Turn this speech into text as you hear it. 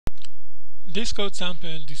This code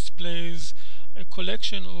sample displays a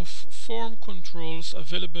collection of form controls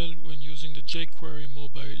available when using the jQuery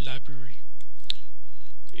mobile library.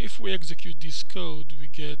 If we execute this code, we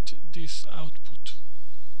get this output.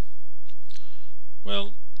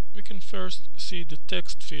 Well, we can first see the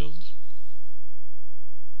text field.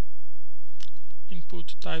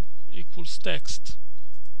 Input type equals text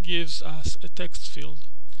gives us a text field,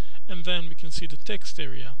 and then we can see the text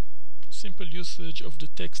area. Simple usage of the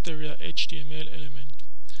text area HTML element.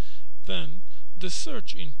 Then the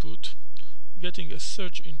search input. Getting a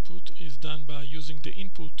search input is done by using the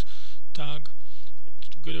input tag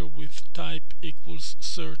together with type equals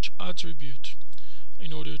search attribute.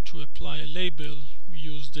 In order to apply a label, we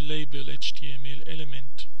use the label HTML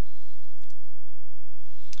element.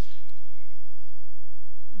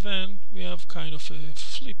 Then we have kind of a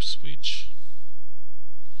flip switch.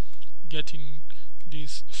 Getting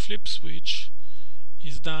this flip switch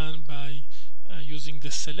is done by using the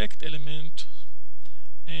select element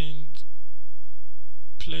and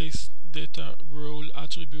place data role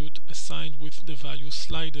attribute assigned with the value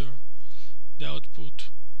slider. The output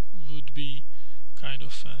would be kind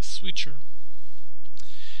of a switcher.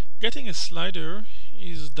 Getting a slider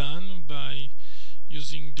is done by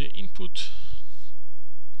using the input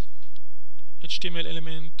HTML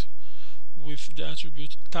element with the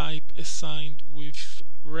attribute type assigned with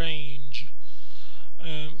range.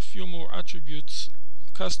 A few more attributes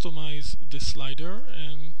customize the slider,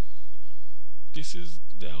 and this is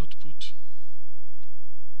the output.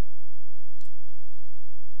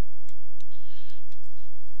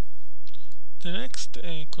 The next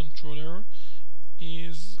controller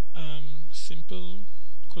is simple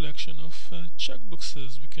collection of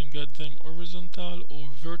checkboxes. We can get them horizontal or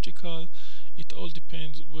vertical. It all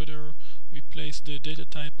depends whether we place the data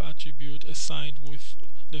type attribute assigned with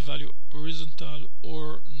the value horizontal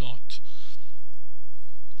or not.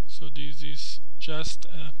 So this is just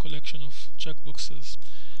a collection of checkboxes.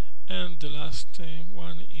 And the last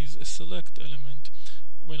one is a select element.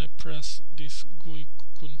 When I press this GUI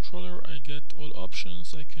controller, I get all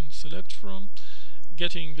options I can select from.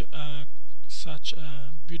 Getting such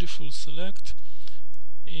a beautiful select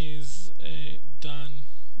is done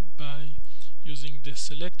by using the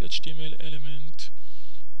select HTML element,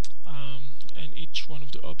 and each one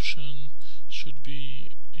of the options should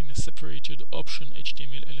be in a separated option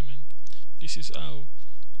HTML element. This is how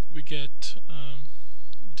we get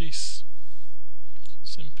this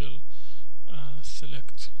simple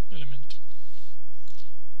select element.